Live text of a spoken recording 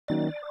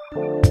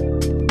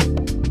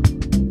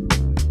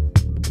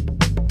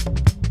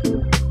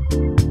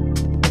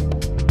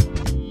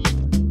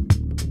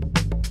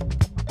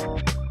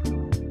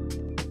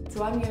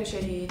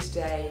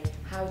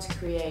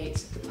create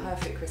the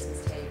perfect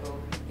Christmas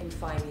table in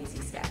 5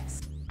 easy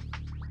steps.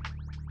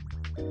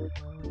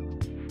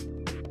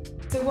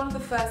 So one of the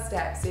first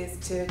steps is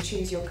to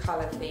choose your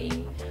colour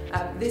theme.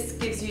 This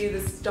gives you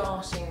the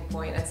starting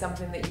point and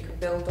something that you can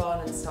build on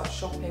and start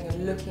shopping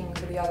and looking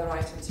for the other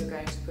items you're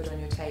going to put on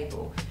your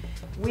table.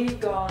 We've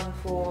gone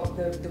for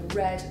the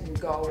red and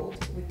gold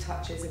with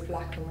touches of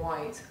black and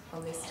white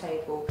on this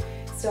table,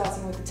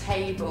 starting with the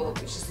table,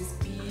 which is this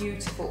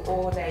beautiful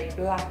all-day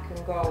black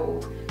and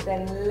gold,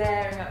 then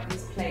layering up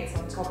these plates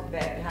on top of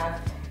it. We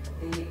have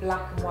the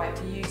black and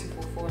white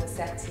beautiful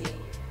fornacetti,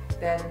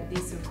 then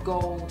these sort of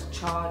gold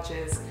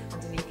chargers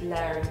underneath,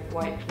 layering with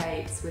white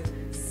plates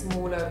with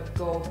smaller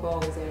gold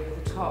bowls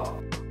over the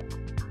top.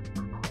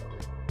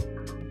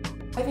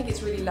 I think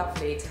it's really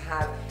lovely to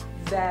have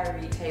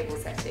varied table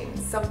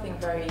settings, something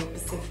very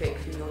specific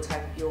for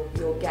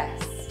your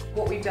guests.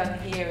 What we've done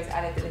here is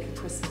added the little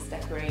Christmas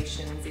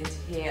decorations into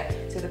here,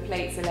 so the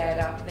plates are layered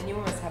up and then you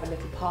almost have a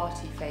little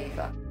party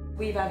favour.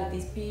 We've added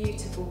these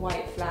beautiful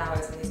white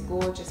flowers and these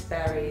gorgeous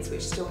berries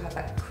which still have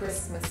that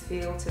Christmas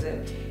feel to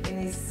them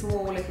in these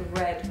small little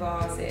red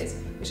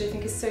vases, which I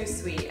think is so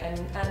sweet and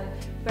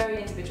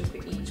very individual for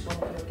each one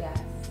of your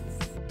guests.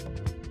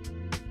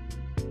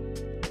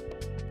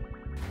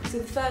 So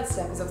the third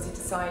step is obviously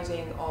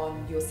deciding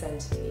on your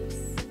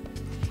centrepiece.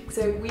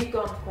 So we've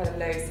gone for quite a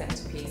low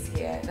centrepiece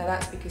here. Now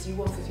that's because you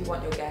want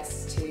your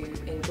guests to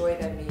enjoy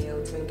their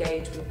meal, to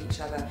engage with each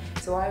other.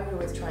 So I would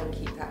always try and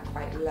keep that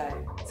quite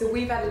low. So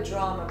we've added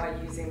drama by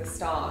using the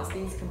stars.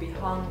 These can be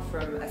hung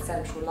from a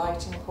central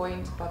lighting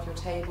point above your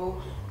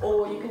table,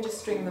 or you can just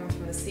string them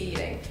from the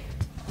ceiling.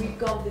 We've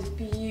got this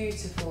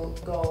beautiful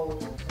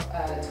gold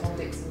Tom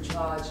Dixon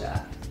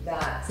charger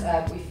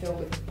that we fill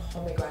with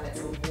pomegranates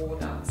and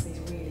walnuts, these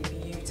really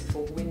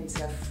beautiful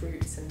winter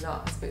fruits and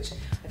nuts, which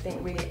I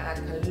think really add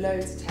kind of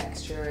loads of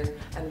texture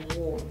and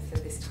warmth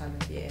at this time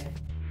of year.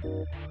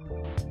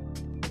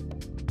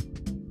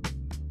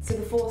 So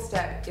the fourth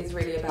step is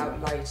really about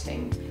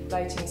lighting.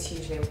 Lighting is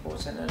hugely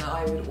important, and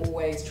I would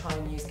always try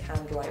and use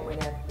candlelight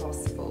whenever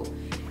possible.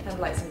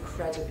 Candlelight's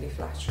incredibly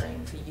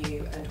flattering for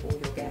you and all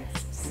your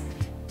guests.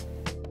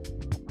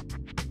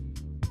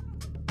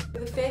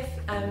 The fifth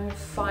and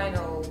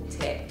final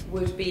tip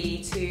would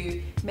be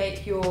to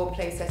make your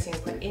place settings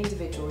quite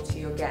individual to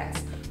your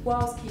guests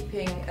whilst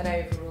keeping an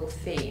overall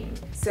theme.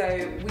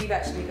 So we've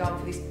actually gone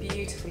for these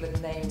beautiful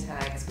little name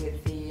tags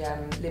with the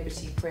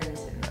Liberty print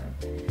in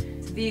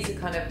them. So these are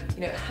kind of,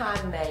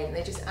 handmade, and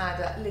they just add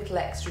that little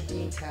extra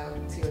detail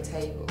to your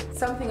table.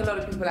 Something a lot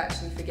of people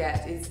actually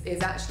forget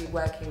is actually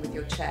working with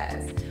your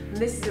chairs. And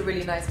this is a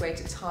really nice way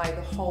to tie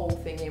the whole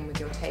thing in with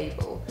your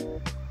table.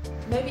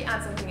 Maybe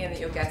add something in that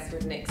your guests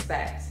wouldn't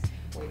expect.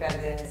 We've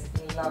added in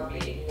this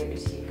lovely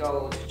Liberty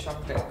Gold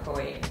chocolate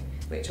coin,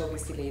 which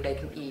obviously they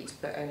can eat,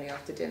 but only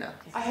after dinner.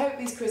 I hope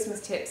these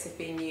Christmas tips have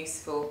been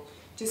useful.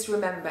 Just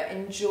remember,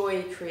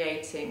 enjoy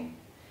creating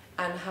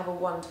and have a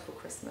wonderful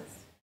Christmas.